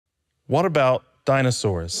What about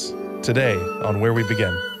dinosaurs? Today on Where We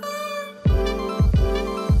Begin.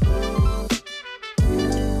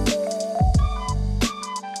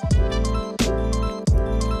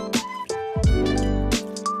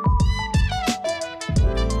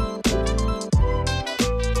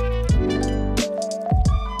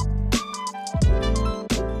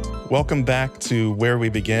 Welcome back to Where We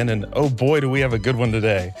Begin, and oh boy, do we have a good one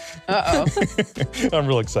today. Uh-oh. I'm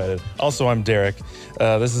real excited. Also, I'm Derek.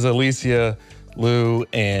 This is Alicia, Lou,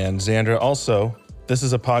 and Xandra. Also, this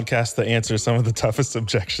is a podcast that answers some of the toughest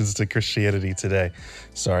objections to Christianity today.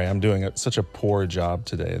 Sorry, I'm doing such a poor job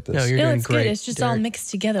today at this. No, you're doing It's great. good. It's just Derek. all mixed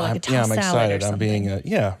together like a tossed I'm salad excited. or I'm something.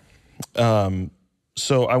 being,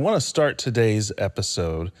 So I want to start today's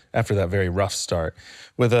episode, after that very rough start,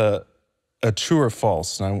 with a true or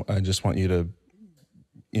false. And I just want you to,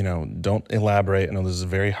 don't elaborate. I know this is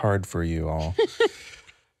very hard for you all.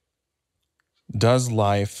 Does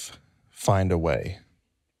life find a way?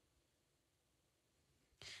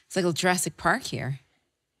 It's like a Jurassic Park here.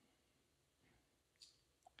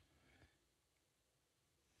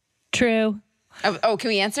 True. Oh, can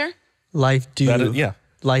we answer? Life do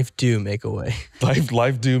make a way.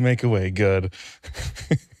 Life do make a way. Good.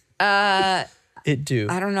 It do.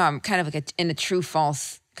 I don't know. I'm kind of like in a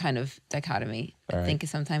true-false kind of dichotomy. I think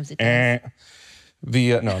sometimes it does.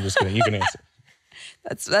 No, I'm just kidding. You can answer.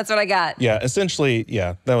 That's what I got. Yeah, essentially,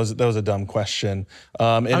 yeah, that was a dumb question.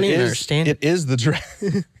 I don't even understand. It is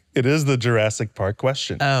the Jurassic Park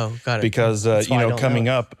question. Oh, got it. Because That's why I don't coming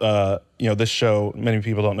know. up, this show, many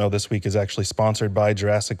people don't know, this week is actually sponsored by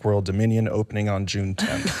Jurassic World Dominion, opening on June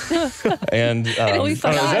 10th. And we I don't know, is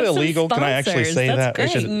forgot that some illegal? Can I actually sponsors. say That's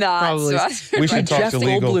that? great. Probably. We should talk Jeff to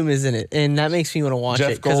legal. Goldblum is in it, and that makes me want to watch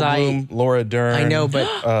Jeff it because Goldblum, Laura Dern. I know, but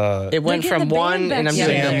it went They're getting from the one, band and I'm back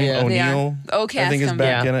getting Sam together. O'Neill, Okay, I think is come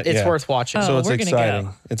back yeah, in it. it's Yeah. worth watching. Oh, So it's we're gonna exciting.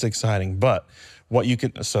 go. It's exciting. But what you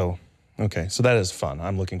can, so that is fun.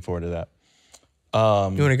 I'm looking forward to that. You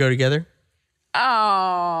want to go together?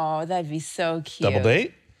 Oh, that'd be so cute. Double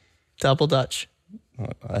date? Double Dutch.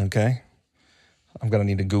 Okay. I'm going to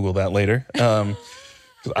need to Google that later.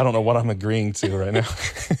 'Cause I don't know what I'm agreeing to right now.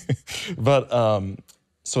 But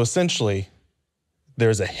so essentially,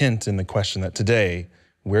 there's a hint in the question that today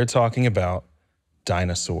we're talking about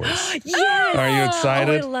dinosaurs. Yeah. Are you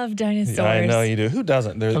excited? Oh, I love dinosaurs. I know you do. Who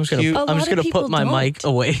doesn't? They're I'm just cute. gonna, A I'm just lot of gonna people put my mic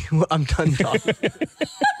don't. away. I'm done talking.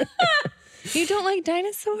 You don't like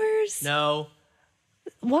dinosaurs? No.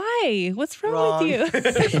 Why? What's wrong Wrong. with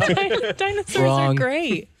you? Dinosaurs Wrong. are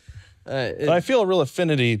great. I feel a real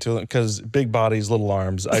affinity to them because big bodies, little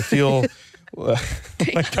arms. I feel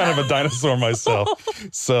like kind of a dinosaur myself.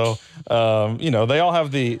 So, they all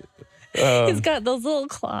have the... He's got those little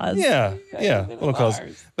claws. Yeah, little claws.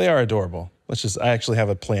 They are adorable. I actually have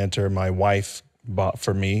a planter my wife bought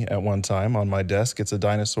for me at one time on my desk. It's a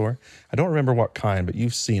dinosaur. I don't remember what kind, but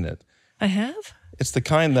you've seen it. I have? It's the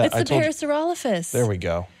kind that It's the Parasaurolophus. There we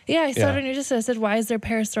go. Yeah, I saw Yeah. it on your desk. I said, why is there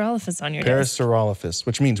Parasaurolophus on your desk? Parasaurolophus,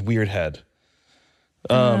 which means weird head.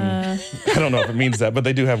 I don't know if it means that, but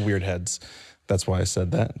they do have weird heads. That's why I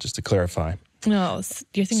said that, just to clarify. No,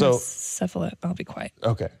 you're thinking So- of cephalid. I'll be quiet.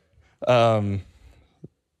 Okay.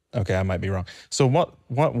 Okay, I might be wrong. So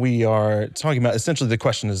what we are talking about, essentially the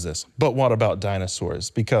question is this, but what about dinosaurs?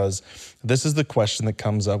 Because this is the question that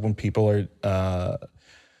comes up when people are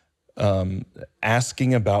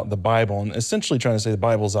asking about the Bible and essentially trying to say the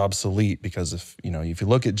Bible's obsolete because if you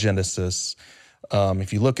look at Genesis,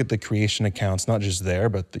 if you look at the creation accounts, not just there,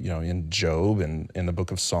 but in Job and in the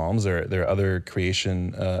book of Psalms, there are other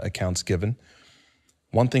creation accounts given.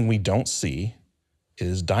 One thing we don't see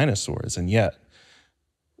is dinosaurs, and yet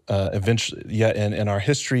in our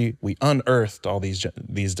history we unearthed all these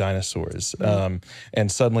dinosaurs,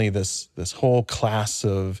 and suddenly this whole class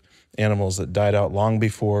of animals that died out long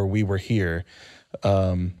before we were here,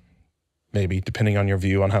 maybe depending on your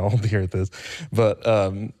view on how old the earth is, but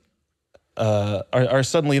are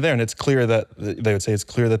suddenly there, and it's clear that they would say it's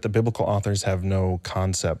clear that the biblical authors have no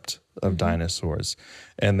concept of dinosaurs,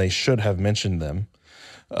 and they should have mentioned them.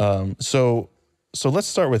 So let's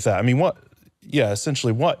start with that. I mean,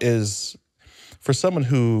 essentially what is, for someone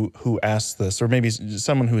who asks this, or maybe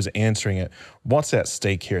someone who is answering it, what's at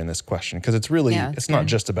stake here in this question? Because it's really, it's not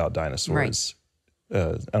just about dinosaurs. I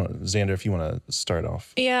don't know, Xander, if you want to start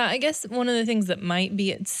off. Yeah, I guess one of the things that might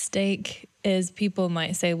be at stake is people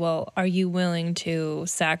might say, well, are you willing to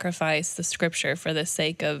sacrifice the scripture for the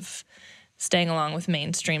sake of staying along with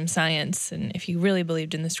mainstream science? And if you really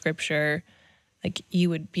believed in the scripture, like you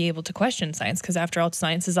would be able to question science, because after all,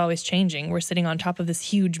 science is always changing. We're sitting on top of this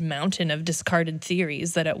huge mountain of discarded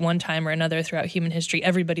theories that at one time or another throughout human history,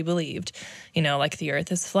 everybody believed, like the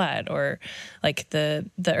earth is flat, or like the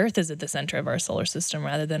earth is at the center of our solar system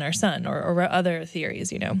rather than our sun, or other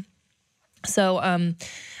theories, So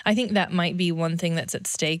I think that might be one thing that's at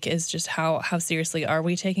stake, is just how seriously are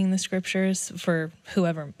we taking the scriptures for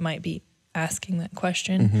whoever might be asking that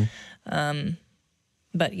question.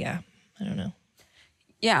 But yeah, I don't know.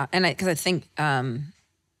 Yeah, and because I think,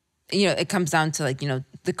 it comes down to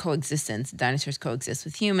the coexistence. Dinosaurs coexist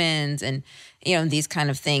with humans, and these kind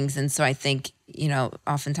of things. And so I think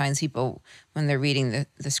oftentimes people, when they're reading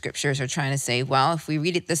the scriptures, are trying to say, well, if we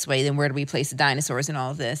read it this way, then where do we place the dinosaurs in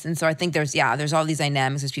all of this? And so I think there's all these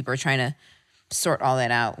dynamics as people are trying to sort all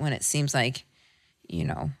that out. When it seems like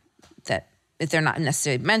that if they're not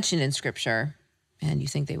necessarily mentioned in scripture, and you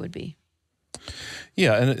think they would be.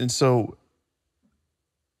 Yeah, and so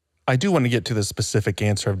I do want to get to the specific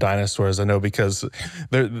answer of dinosaurs. I know because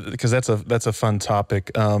that's a fun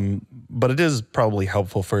topic, but it is probably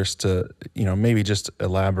helpful first to maybe just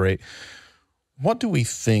elaborate. What do we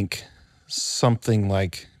think something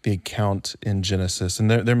like the account in Genesis, and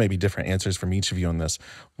there may be different answers from each of you on this.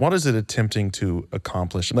 What is it attempting to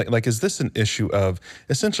accomplish? Like is this an issue of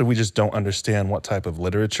essentially we just don't understand what type of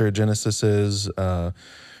literature Genesis is?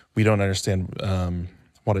 We don't understand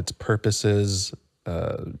what its purpose is.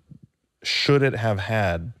 Should it have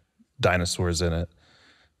had dinosaurs in it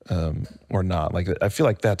or not? Like, I feel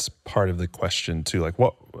like that's part of the question too. Like,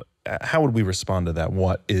 how would we respond to that?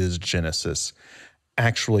 What is Genesis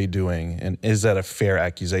actually doing? And is that a fair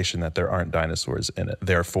accusation that there aren't dinosaurs in it?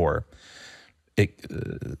 Therefore,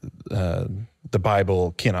 the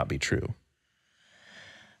Bible cannot be true.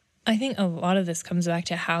 I think a lot of this comes back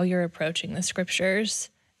to how you're approaching the scriptures.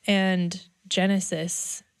 And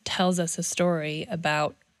Genesis tells us a story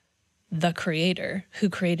about the creator who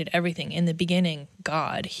created everything. In the beginning,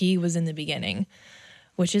 God, he was in the beginning,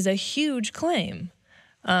 which is a huge claim.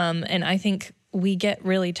 And I think we get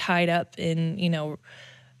really tied up in,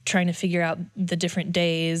 trying to figure out the different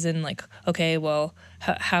days and like, okay, well,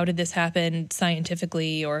 how did this happen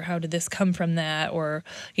scientifically, or how did this come from that, or,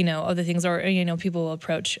 other things, or, people will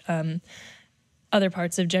approach other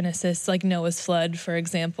parts of Genesis, like Noah's flood, for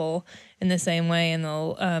example, in the same way, and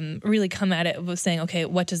they'll really come at it with saying, okay,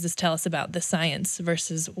 what does this tell us about the science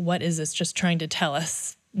versus what is this just trying to tell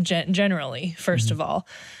us generally, first of all.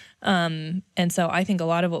 And so I think a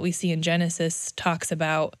lot of what we see in Genesis talks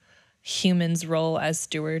about humans' role as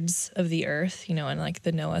stewards of the earth, and like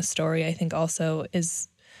the Noah story, I think also is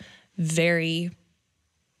very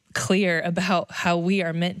clear about how we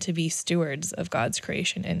are meant to be stewards of God's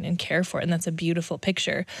creation and care for it. And that's a beautiful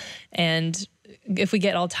picture. And if we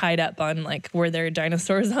get all tied up on like, were there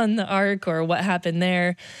dinosaurs on the ark or what happened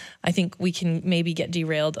there, I think we can maybe get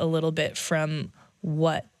derailed a little bit from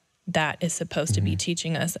what that is supposed to be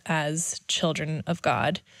teaching us as children of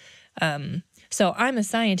God. So I'm a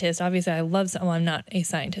scientist. Obviously, I'm not a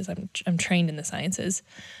scientist. I'm trained in the sciences.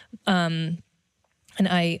 And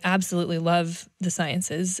I absolutely love the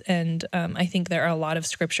sciences. And I think there are a lot of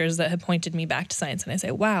scriptures that have pointed me back to science. And I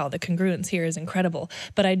say, wow, the congruence here is incredible.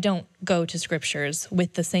 But I don't go to scriptures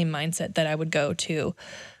with the same mindset that I would go to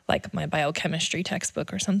like my biochemistry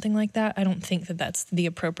textbook or something like that. I don't think that that's the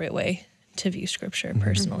appropriate way to view scripture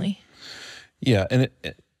personally. Yeah. And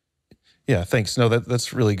yeah, thanks. No,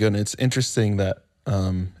 that's really good. And it's interesting that,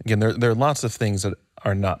 again, there are lots of things that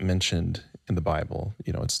are not mentioned in the Bible.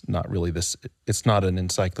 It's not really it's not an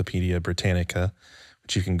Encyclopedia Britannica,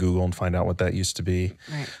 which you can Google and find out what that used to be.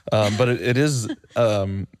 Right. But it is,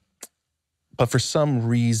 but for some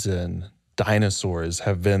reason, dinosaurs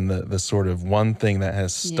have been the sort of one thing that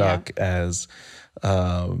has stuck as,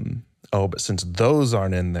 but since those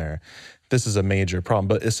aren't in there, this is a major problem.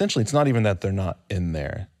 But essentially, it's not even that they're not in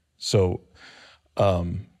there. So I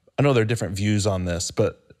know there are different views on this,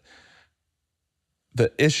 but the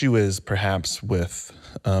issue is perhaps with,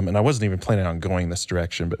 and I wasn't even planning on going this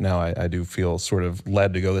direction, but now I do feel sort of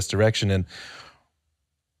led to go this direction. And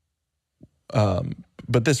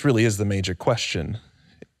but this really is the major question.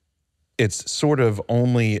 It's sort of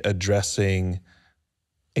only addressing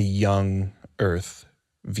a young Earth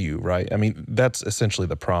view, right? I mean, that's essentially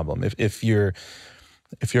the problem. If you're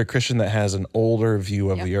a Christian that has an older view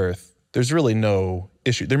of the Earth, there's really no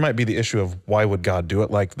issue. There might be the issue of why would God do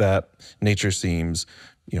it like that? Nature seems,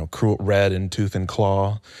 cruel, red in tooth and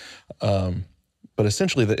claw. But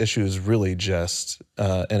essentially the issue is really just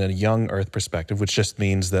in a young Earth perspective, which just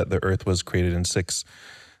means that the Earth was created in 6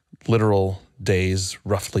 literal days,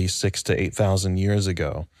 roughly 6,000 to 8,000 years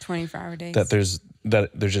ago. 24-hour days. That there's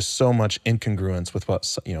that there's just so much incongruence with what,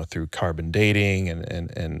 through carbon dating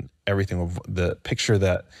and everything of the picture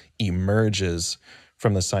that emerges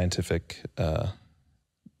from the scientific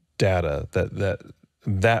data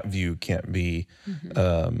that view can't be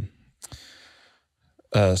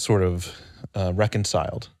sort of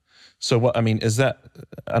reconciled. So what I mean is that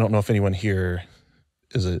I don't know if anyone here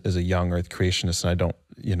is a young Earth creationist, and I don't,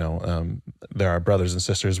 they're our brothers and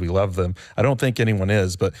sisters. We love them. I don't think anyone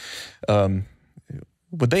is, but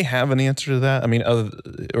would they have an answer to that? I mean,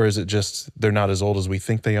 or is it just they're not as old as we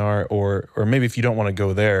think they are, or maybe if you don't want to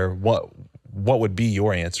go there, what would be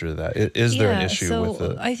your answer to that? Is there an issue with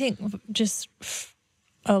it? I think just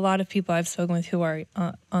a lot of people I've spoken with who are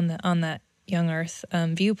on that young Earth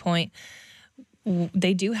viewpoint,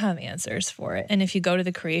 they do have answers for it. And if you go to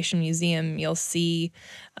the Creation Museum, you'll see,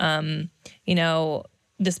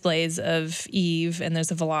 displays of Eve, and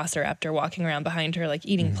there's a velociraptor walking around behind her, like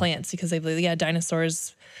eating plants, because they believe,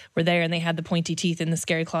 dinosaurs were there and they had the pointy teeth and the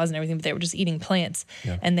scary claws and everything, but they were just eating plants.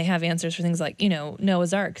 Yeah. And they have answers for things like,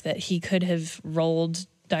 Noah's Ark, that he could have rolled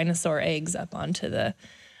dinosaur eggs up onto the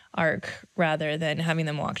ark rather than having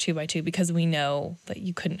them walk 2 by 2, because we know that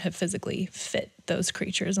you couldn't have physically fit those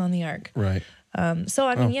creatures on the ark. Right. So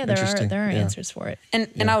I mean, there are answers for it.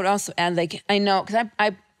 And I would also add, I know, because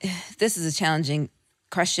I this is a challenging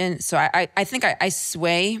question. So I think I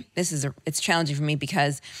sway. It's challenging for me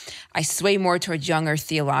because I sway more towards young Earth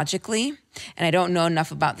theologically, and I don't know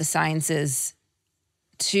enough about the sciences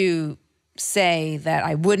to say that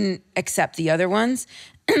I wouldn't accept the other ones.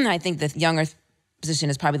 I think the young Earth position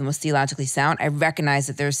is probably the most theologically sound. I recognize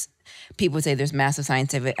that people would say there's massive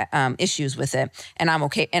scientific issues with it, and I'm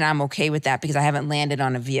okay with that because I haven't landed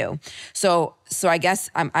on a view. So I guess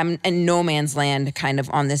I'm in no man's land kind of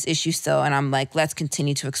on this issue still, and I'm like, let's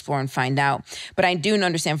continue to explore and find out. But I do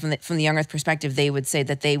understand from the young Earth perspective, they would say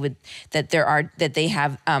that they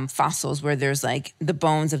have fossils where there's like the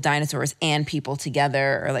bones of dinosaurs and people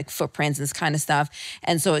together, or like footprints and this kind of stuff,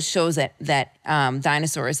 and so it shows that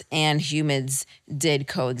dinosaurs and humans did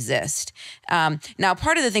coexist. Now,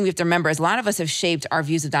 part of the thing we have to remember is a lot of us have shaped our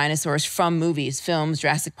views of dinosaurs from movies, films,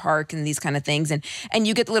 Jurassic Park, and these kind of things, and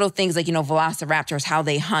you get little things like velociraptors, how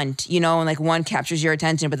they hunt, and like one captures your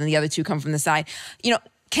attention, but then the other two come from the side.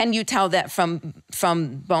 Can you tell that from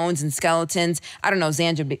bones and skeletons? I don't know.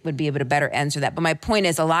 Xandra would be able to better answer that. But my point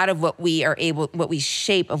is, a lot of what we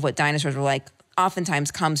shape of what dinosaurs were like,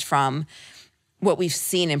 oftentimes comes from what we've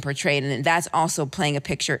seen and portrayed, and that's also playing a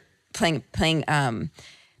picture, it's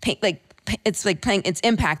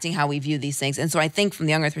impacting how we view these things. And so I think from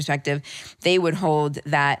the young Earth perspective, they would hold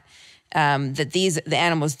that the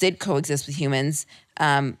animals did coexist with humans.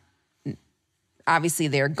 Obviously,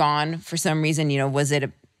 they're gone for some reason. Was it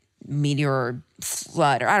a meteor or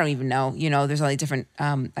flood, or I don't even know. There's all these different,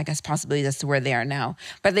 possibilities as to where they are now.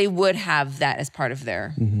 But they would have that as part of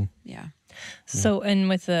their, yeah. So, and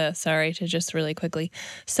with sorry to just really quickly.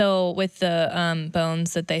 So with the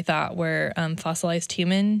bones that they thought were fossilized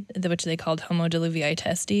human, which they called Homo diluvii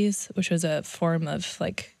testes, which was a form of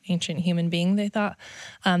like ancient human being, they thought,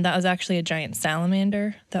 that was actually a giant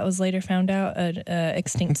salamander that was later found out, an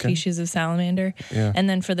extinct species of salamander. Yeah. And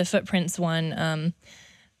then for the footprints one,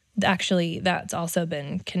 actually, that's also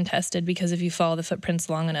been contested, because if you follow the footprints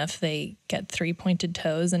long enough, they get 3 pointed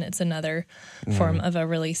toes, and it's another form of a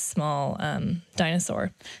really small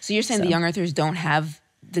dinosaur. So you're saying the young Earthers don't have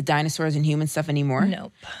the dinosaurs and human stuff anymore?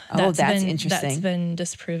 Nope. That's interesting. That's been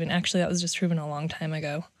disproven. Actually, that was disproven a long time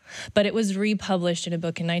ago. But it was republished in a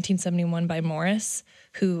book in 1971 by Morris,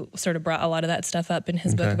 who sort of brought a lot of that stuff up in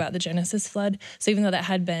his book about the Genesis flood. So even though that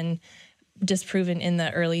had been disproven in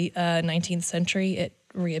the early 19th century, it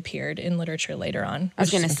reappeared in literature later on. I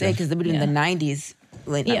was going to say, because it would be in the 90s.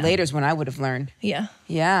 Later is when I would have learned. Yeah.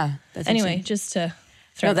 Yeah. Anyway, just to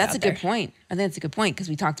throw that's a good point. I think that's a good point, because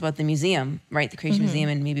we talked about the museum, right? The Creation Museum,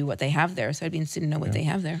 and maybe what they have there. So I'd be interested to know what they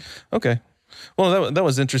have there. Okay. Well, that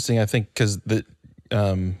was interesting, I think, because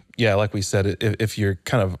like we said, if you're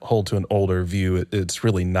kind of hold to an older view, it's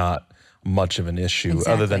really not much of an issue.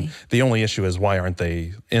 Exactly. Other than the only issue is why aren't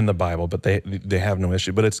they in the Bible, but they have no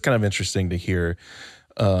issue. But it's kind of interesting to hear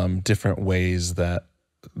different ways that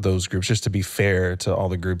those groups, just to be fair to all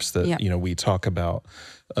the groups that we talk about,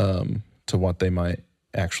 to what they might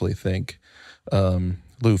actually think.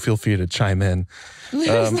 Lou, feel free to chime in.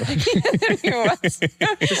 This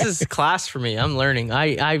is class for me. I'm learning.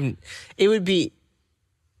 It would be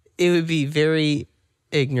very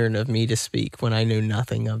ignorant of me to speak when I know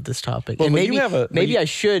nothing of this topic. Well, and but you have maybe I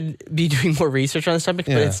should be doing more research on this topic,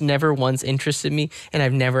 but it's never once interested me, and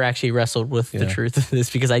I've never actually wrestled with the truth of this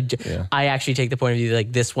because I actually take the point of view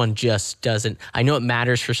like this one just doesn't. I know it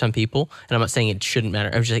matters for some people, and I'm not saying it shouldn't matter.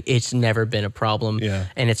 I'm just like, it's never been a problem,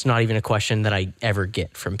 and it's not even a question that I ever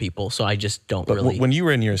get from people, so I just don't really. When you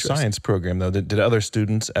were in your science program, though, did other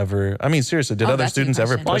students ever, I mean, seriously, did other students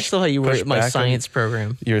ever push? I still thought you were push at my back science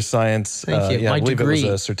program. Your science, Thank you. I My believe degree.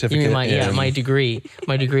 it was a certificate. You mean my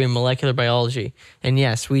degree in molecular biology. And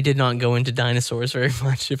yes, we did not go into dinosaurs very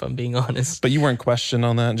much, if I'm being honest. But you weren't questioned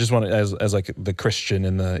on that. Just wanted as like the Christian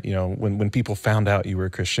in the when people found out you were a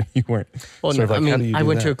Christian, you weren't. Well, sort of like, I how do you mean, do I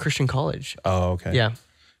went that? to a Christian college. Oh, okay. Yeah.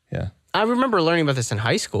 Yeah. I remember learning about this in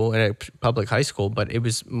high school, at a public high school, but it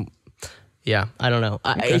was, I don't know.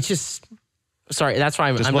 It's just. Sorry, that's why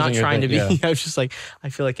I'm not trying to be. Yeah. I was just like, I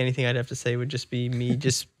feel like anything I'd have to say would just be me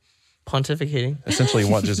just pontificating. Essentially,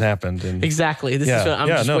 what just happened? And exactly. This is what I'm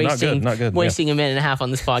just wasting. Not good. Wasting a minute and a half on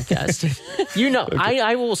this podcast. Okay.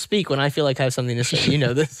 I will speak when I feel like I have something to say. You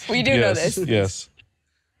know this. We do know this. Yes.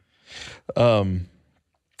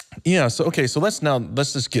 Yeah. So let's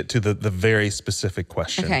just get to the very specific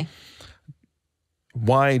question. Okay.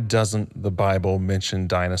 Why doesn't the Bible mention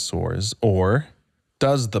dinosaurs, or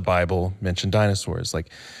does the Bible mention dinosaurs? Like,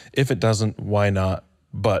 if it doesn't, why not?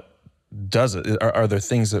 But does it? Are there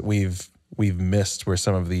things that we've missed where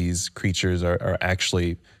some of these creatures are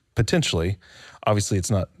actually potentially? Obviously, it's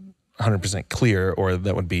not 100% clear, or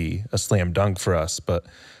that would be a slam dunk for us. But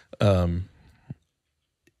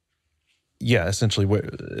essentially, where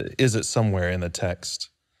is it somewhere in the text?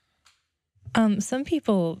 Some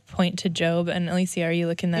people point to Job, and Alicia, are you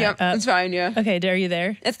looking that up? That's fine. Yeah. Okay, are you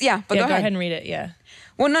there? But Go go ahead. ahead and read it. Yeah.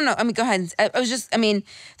 Well, no. I mean, go ahead.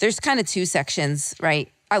 There's kind of two sections,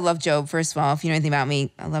 right? I love Job, first of all. If you know anything about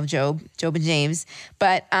me, I love Job and James.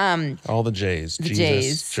 But all the J's. Jesus,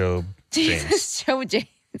 J's. Job, James. Job and James.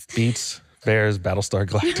 Beats, Bears, Battlestar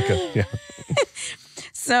Galactica. Yeah.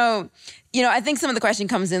 So, I think some of the question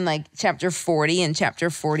comes in like chapter 40 and chapter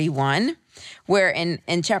 41, where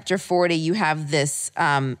in chapter 40 you have this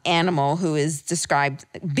animal who is described,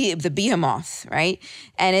 the behemoth, right?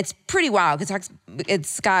 And it's pretty wild. It's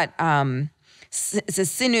got it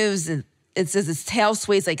says sinews. It says its tail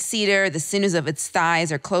sways like cedar. The sinews of its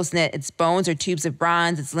thighs are close knit. Its bones are tubes of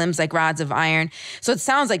bronze. Its limbs like rods of iron. So it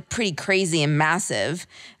sounds like pretty crazy and massive.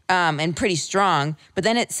 And pretty strong, but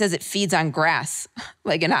then it says it feeds on grass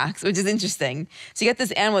like an ox, which is interesting. So you get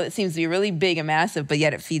this animal that seems to be really big and massive, but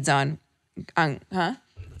yet it feeds on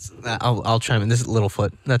I'll chime in. This is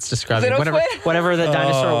Littlefoot. That's describing Littlefoot? whatever the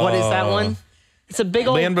dinosaur. What is that one? It's a big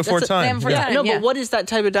old Land Before Time. Land Before Time. No, Yeah. but what is that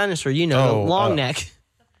type of dinosaur? Long neck.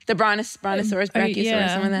 The Brontosaurus, Brachiosaurus,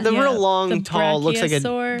 something like that. The real long, the tall, looks like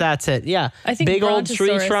Brachiosaur. That's it. Yeah. I think big old tree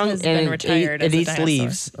Brontosaurus trunk, has been and retired it as a eats dinosaur.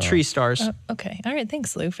 leaves, tree stars. Okay. All right.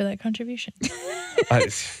 Thanks, Lou, for that contribution.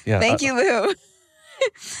 Thank you, Lou.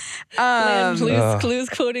 Lou's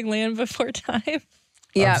quoting Land Before Time.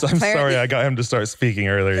 Yeah, I'm sorry I got him to start speaking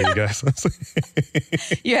earlier, you guys.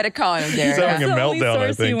 You had to call him, Derek. He's having a That's the meltdown, only I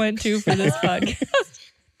source think. you went to for this podcast.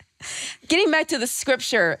 Getting back to the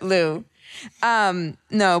scripture, Lou.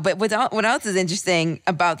 No, but what else is interesting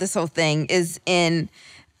about this whole thing is in,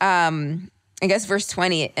 I guess, verse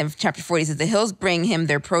 20 of chapter 40 says, the hills bring him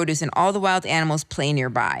their produce and all the wild animals play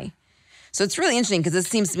nearby. So it's really interesting because this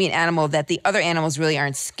seems to be an animal that the other animals really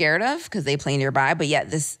aren't scared of because they play nearby, but yet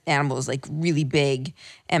this animal is like really big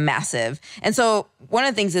and massive. And so one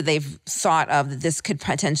of the things that they've thought of that this could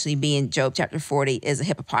potentially be in Job chapter 40 is a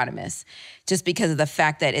hippopotamus, just because of the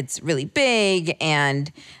fact that it's really big, and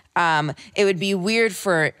it would be weird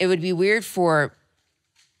for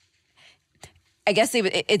I guess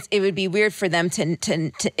it would be weird for them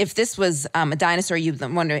to if this was a dinosaur, you'd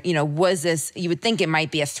wonder, was this, you would think it might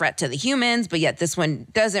be a threat to the humans, but yet this one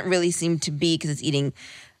doesn't really seem to be because it's eating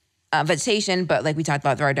vegetation. But like we talked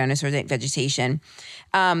about, there are dinosaurs that eat vegetation.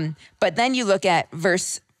 But then you look at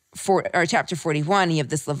chapter 41, you have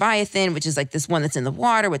this Leviathan, which is like this one that's in the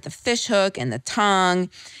water with the fish hook and the tongue.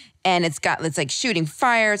 And it's like shooting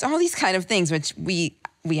fires, all these kind of things, which we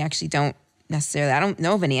actually don't necessarily. I don't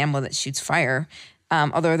know of any animal that shoots fire,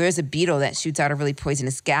 although there is a beetle that shoots out a really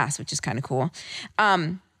poisonous gas, which is kind of cool.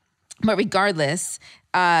 But regardless,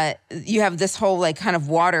 you have this whole like kind of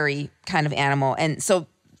watery kind of animal. And so,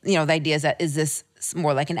 the idea is this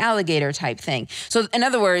more like an alligator type thing? So in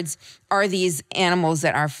other words, are these animals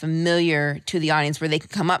that are familiar to the audience where they can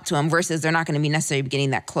come up to them versus they're not going to be necessarily getting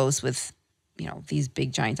that close with these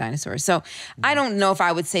big giant dinosaurs. So I don't know if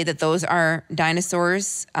I would say that those are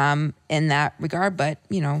dinosaurs in that regard, but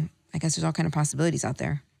I guess there's all kind of possibilities out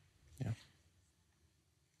there.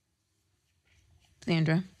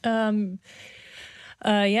 Sandra?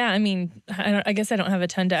 Yeah, I mean, I guess I don't have a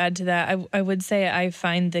ton to add to that. I would say I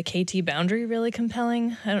find the KT boundary really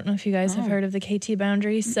compelling. I don't know if you guys have heard of the KT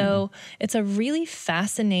boundary. So it's a really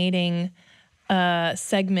fascinating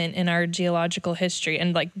segment in our geological history.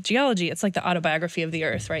 And like geology, it's like the autobiography of the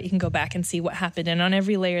earth, right? You can go back and see what happened. And on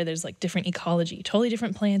every layer, there's like different ecology, totally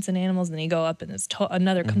different plants and animals. And then you go up and it's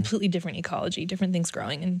another completely different ecology, different things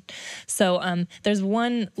growing. And so there's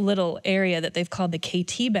one little area that they've called the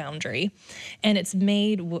KT boundary, and it's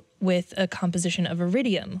made with a composition of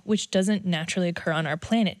iridium, which doesn't naturally occur on our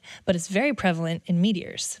planet, but it's very prevalent in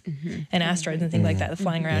meteors and asteroids and things like that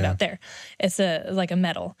flying around out there. It's like a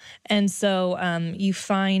metal. And so you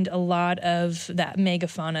find a lot of that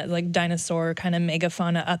megafauna, like dinosaur kind of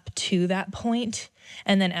megafauna up to that point.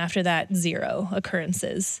 And then after that, zero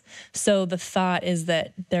occurrences. So the thought is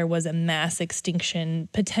that there was a mass extinction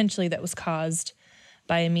potentially that was caused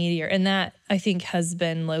by a meteor. And that, I think, has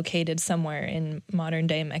been located somewhere in modern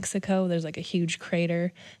day Mexico. There's like a huge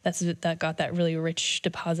crater that got that really rich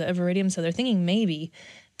deposit of iridium. So they're thinking maybe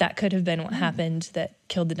that could have been what happened that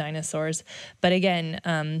killed the dinosaurs. But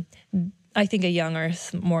again, I think a young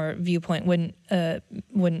Earth more viewpoint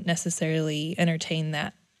wouldn't necessarily entertain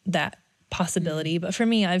that possibility. But for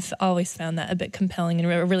me, I've always found that a bit compelling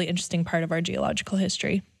and a really interesting part of our geological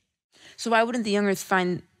history. So why wouldn't the young Earth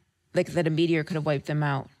find like that a meteor could have wiped them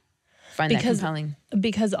out? That compelling?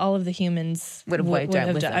 Because all of the humans would have wiped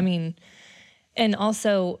out with them. I mean, and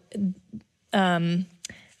also the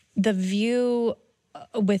view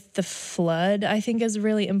with the flood, I think, is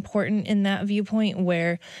really important in that viewpoint,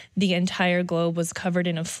 where the entire globe was covered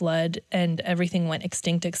in a flood and everything went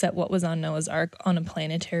extinct except what was on Noah's Ark on a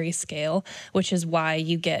planetary scale, which is why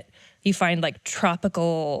you find like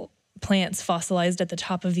tropical plants fossilized at the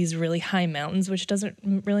top of these really high mountains, which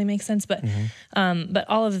doesn't really make sense. But but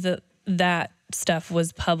all of that stuff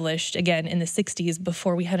was published again in the 60s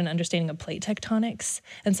before we had an understanding of plate tectonics.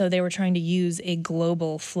 And so they were trying to use a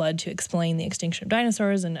global flood to explain the extinction of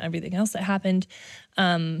dinosaurs and everything else that happened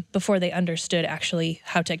before they understood actually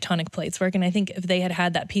how tectonic plates work. And I think if they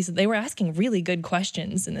had that piece, they were asking really good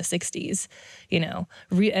questions in the 60s, you know,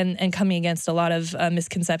 and coming against a lot of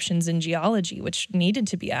misconceptions in geology, which needed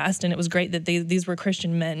to be asked. And it was great that these were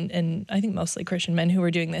Christian men, and I think mostly Christian men who were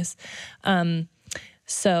doing this.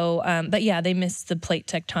 But yeah, they missed the plate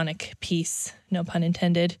tectonic piece, no pun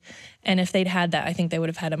intended. And if they'd had that, I think they would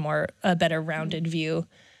have had a better rounded view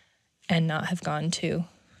and not have gone to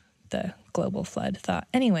the global flood thought.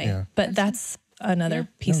 Anyway, but that's another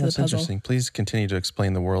piece of the puzzle. That's interesting. Please continue to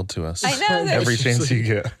explain the world to us. I know. Every chance you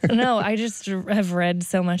get. No, I just have read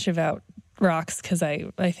so much about rocks because I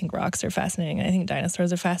think rocks are fascinating. I think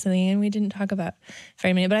dinosaurs are fascinating, and we didn't talk about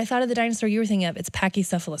very many. But I thought of the dinosaur you were thinking of. It's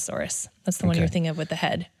Pachycephalosaurus. That's the one you were thinking of with the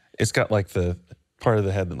head. It's got like the part of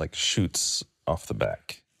the head that like shoots off the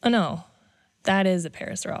back. Oh, no. That is a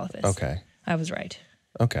Parasaurolophus. Okay. I was right.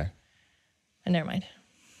 Okay. Never mind.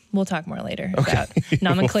 We'll talk more later about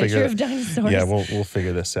nomenclature of dinosaurs. Yeah, we'll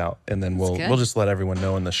figure this out, and then we'll just let everyone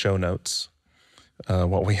know in the show notes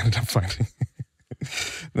what we ended up finding.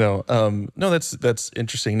 No, that's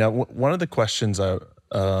interesting. Now, one of the questions,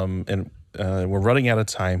 and we're running out of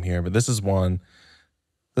time here, but this is one.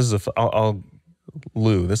 This is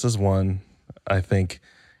Lou. This is one I think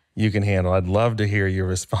you can handle. I'd love to hear your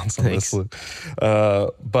response on this, Lou.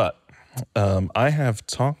 But I have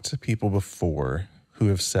talked to people before who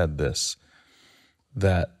have said this,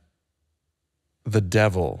 that the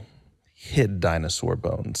devil hid dinosaur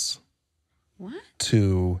bones. What?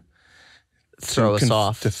 To throw us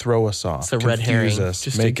off. To throw us off. It's a red herring. Us,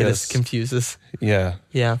 just to get us confuse us. Yeah.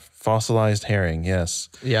 Yeah. Fossilized herring, yes.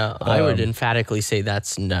 Yeah, I would emphatically say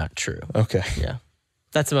that's not true. Okay. Yeah.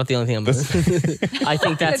 That's about the only thing I'm I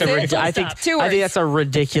think that's I think that's a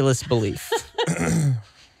ridiculous belief.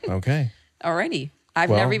 Okay. Alrighty. I've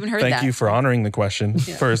never even heard that. Thank you for honoring the question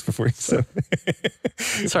first before you said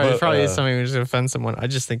it. Sorry, it probably is something which offend someone. I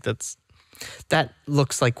just think that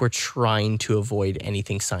looks like we're trying to avoid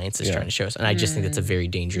anything science is trying to show us. And I just think that's a very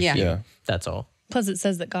dangerous view. Yeah. That's all. Plus it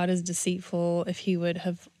says that God is deceitful. If he would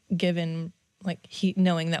have given,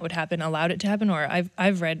 knowing that would happen, allowed it to happen. Or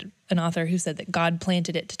I've read an author who said that God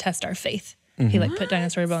planted it to test our faith. He put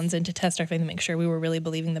dinosaur bones in to test our faith and make sure we were really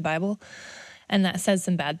believing the Bible. And that says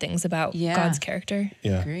some bad things about God's character.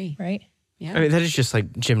 Yeah. I agree. Right? Yeah. I mean, that is just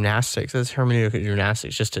like gymnastics. That's hermeneutical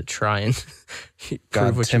gymnastics, just to try and prove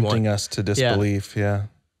God what you want. tempting us to disbelief. Yeah.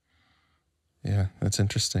 Yeah, that's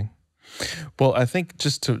interesting. Well, I think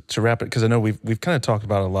just to wrap it, because I know we've kind of talked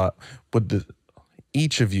about it a lot, would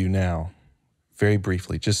each of you now, very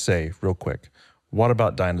briefly, just say real quick, what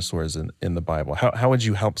about dinosaurs in the Bible? How would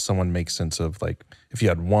you help someone make sense of, like, if you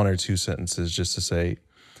had one or two sentences just to say,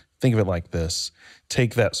 think of it like this,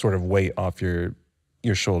 take that sort of weight off your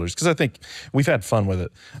shoulders? Because I think we've had fun with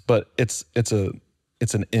it, but it's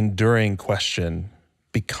an enduring question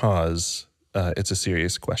because it's a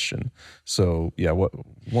serious question. So yeah, what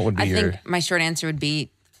would be I think my short answer would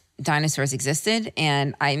be dinosaurs existed,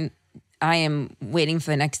 and I am waiting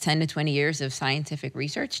for the next 10 to 20 years of scientific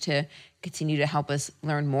research to continue to help us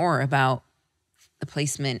learn more about the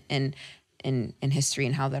placement and in history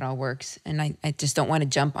and how that all works. And I just don't want to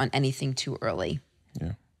jump on anything too early.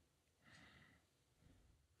 Yeah.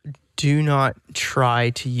 Do not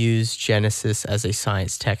try to use Genesis as a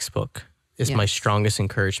science textbook is my strongest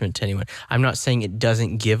encouragement to anyone. I'm not saying it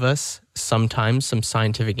doesn't give us sometimes some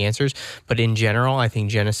scientific answers, but in general, I think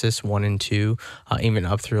Genesis 1 and 2, even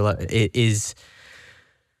up through 11,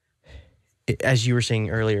 as you were saying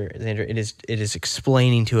earlier, Xandra, it is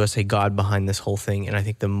explaining to us a God behind this whole thing. And I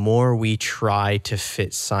think the more we try to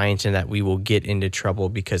fit science in that, we will get into trouble,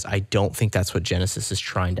 because I don't think that's what Genesis is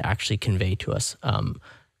trying to actually convey to us.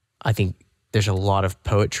 I think there's a lot of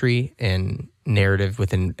poetry and narrative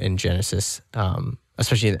within Genesis,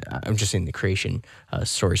 especially I'm just saying the creation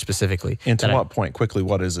story specifically. And to what point, quickly,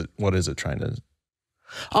 what is it trying to?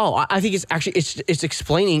 Oh, I think it's actually it's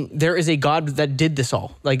explaining there is a God that did this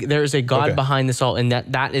all. Like, there is a God behind this all, and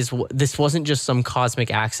that is this wasn't just some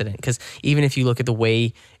cosmic accident. Because even if you look at the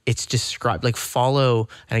way it's described, like, follow,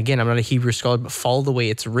 and again, I'm not a Hebrew scholar, but follow the way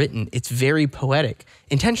it's written. It's very poetic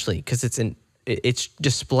intentionally, because it's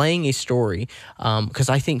displaying a story. Because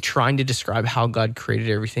I think trying to describe how God created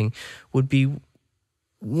everything would be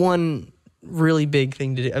one really big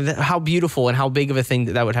thing to do. How beautiful and how big of a thing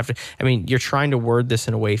that would have to, I mean, you're trying to word this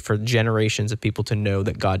in a way for generations of people to know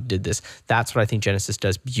that God did this. That's what I think Genesis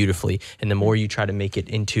does beautifully. And the more you try to make it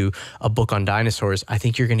into a book on dinosaurs, I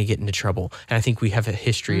think you're going to get into trouble. And I think we have a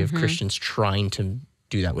history of Christians trying to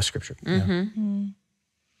do that with Scripture.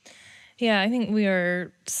 Yeah, I think we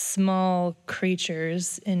are small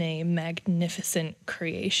creatures in a magnificent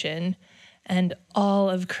creation, and all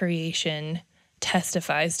of creation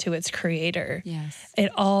testifies to its creator. Yes.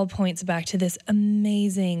 It all points back to this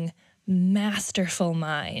amazing, masterful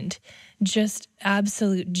mind, just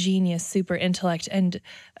absolute genius, super intellect, and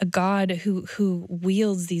a God who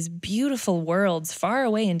wields these beautiful worlds far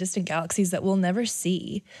away in distant galaxies that we'll never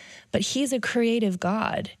see. But he's a creative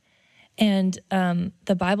God. And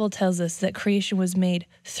the Bible tells us that creation was made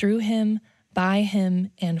through him, by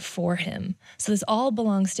him, and for him. So this all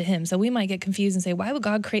belongs to him. So we might get confused and say, why would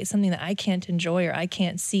God create something that I can't enjoy or I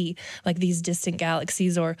can't see, like these distant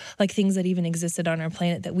galaxies, or like things that even existed on our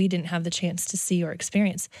planet that we didn't have the chance to see or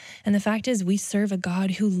experience? And the fact is, we serve a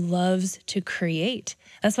God who loves to create.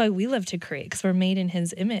 That's why we love to create, because we're made in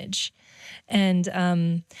his image.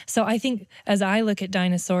 And so I think as I look at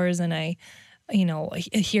dinosaurs and I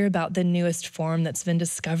hear about the newest form that's been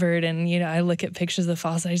discovered, and, I look at pictures of the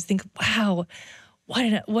fossils, I just think, wow, what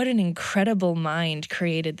an incredible mind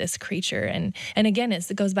created this creature. And again, it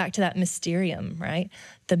goes back to that mysterium, right?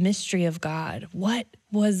 The mystery of God. What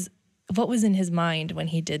was in his mind when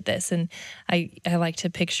he did this? And I like to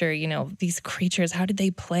picture, these creatures, how did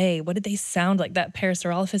they play? What did they sound like? That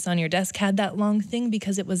Parasaurolophus on your desk had that long thing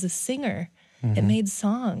because it was a singer. It made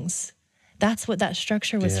songs. That's what that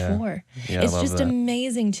structure was for. Yeah, it's just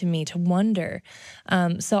amazing to me to wonder.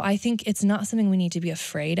 So I think it's not something we need to be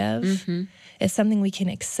afraid of. It's something we can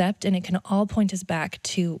accept, and it can all point us back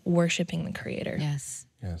to worshiping the Creator. Yes.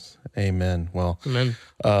 Yes. Amen. Well, Amen.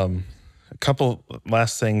 A couple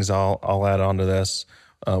last things I'll add on to this.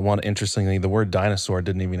 One, interestingly, the word dinosaur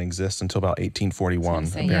didn't even exist until about 1841,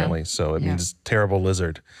 apparently. So it means terrible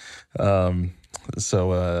lizard. But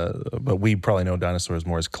we probably know dinosaurs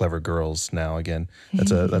more as clever girls now. Again,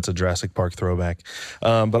 that's a Jurassic Park throwback.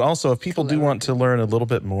 But also, if people do want to learn a little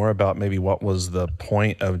bit more about maybe what was the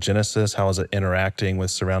point of Genesis, how is it interacting with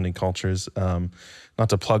surrounding cultures, not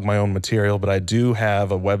to plug my own material, but I do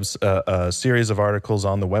have a series of articles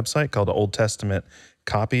on the website called Old Testament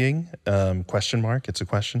Copying, ? It's a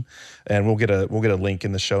question, and we'll get a link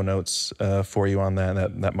in the show notes for you on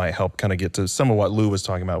that. That might help kind of get to some of what Lou was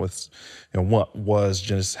talking about with, what was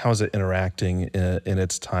Genesis, how is it interacting in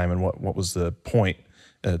its time, and what was the point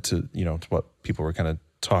to what people were kind of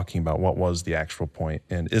talking about. What was the actual point,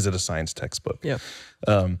 and is it a science textbook? Yeah.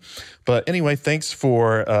 But anyway, thanks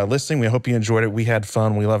for listening. We hope you enjoyed it. We had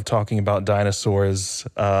fun. We love talking about dinosaurs.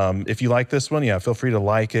 If you like this one, feel free to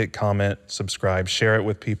like it, comment, subscribe, share it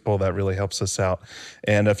with people. That really helps us out.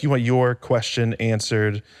 And if you want your question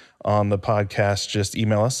answered on the podcast, just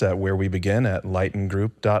email us at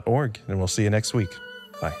wherewebegin@lightengroup.org. And we'll see you next week.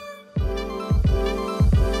 Bye.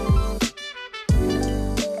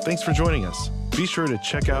 Thanks for joining us. Be sure to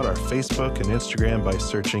check out our Facebook and Instagram by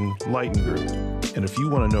searching Lighten Group. And if you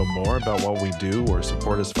want to know more about what we do or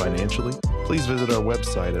support us financially, please visit our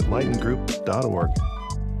website at lightengroup.org.